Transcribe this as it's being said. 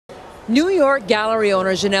New York gallery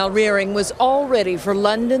owner Janelle Rearing was all ready for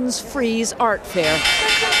London's Frieze art fair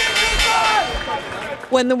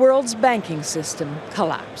when the world's banking system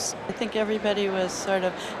collapsed. I think everybody was sort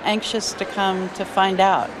of anxious to come to find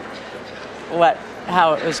out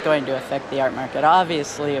how it was going to affect the art market.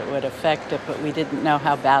 Obviously it would affect it, but we didn't know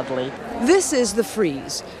how badly. This is the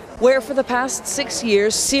Frieze, where for the past 6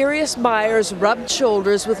 years serious buyers rubbed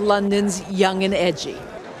shoulders with London's young and edgy.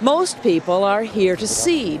 Most people are here to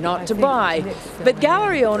see, not to buy, but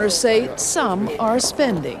gallery owners say some are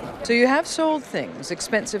spending. So you have sold things,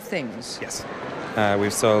 expensive things? Yes.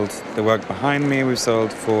 We've sold the work behind me. We've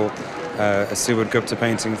sold for a Seward Gupta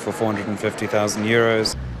painting for 450,000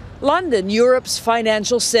 euros. London, Europe's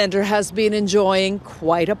financial centre, has been enjoying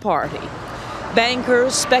quite a party.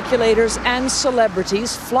 Bankers, speculators and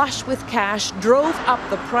celebrities flush with cash drove up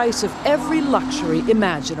the price of every luxury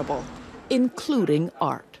imaginable, including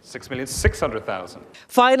art. 6,600,000.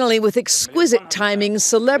 Finally, with exquisite timing,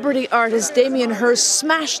 celebrity artist Damien Hirst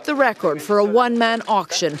smashed the record for a one-man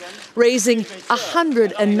auction, raising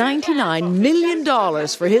 $199 million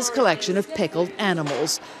for his collection of pickled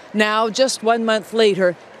animals. Now, just 1 month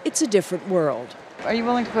later, it's a different world. Are you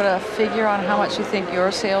willing to put a figure on how much you think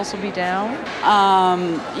your sales will be down?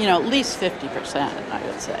 At least 50%, I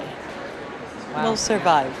would say. Wow. We'll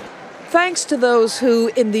survive. Thanks to those who,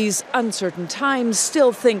 in these uncertain times,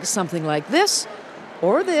 still think something like this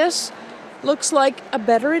or this looks like a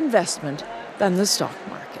better investment than the stock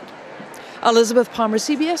market. Elizabeth Palmer,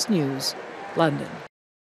 CBS News, London.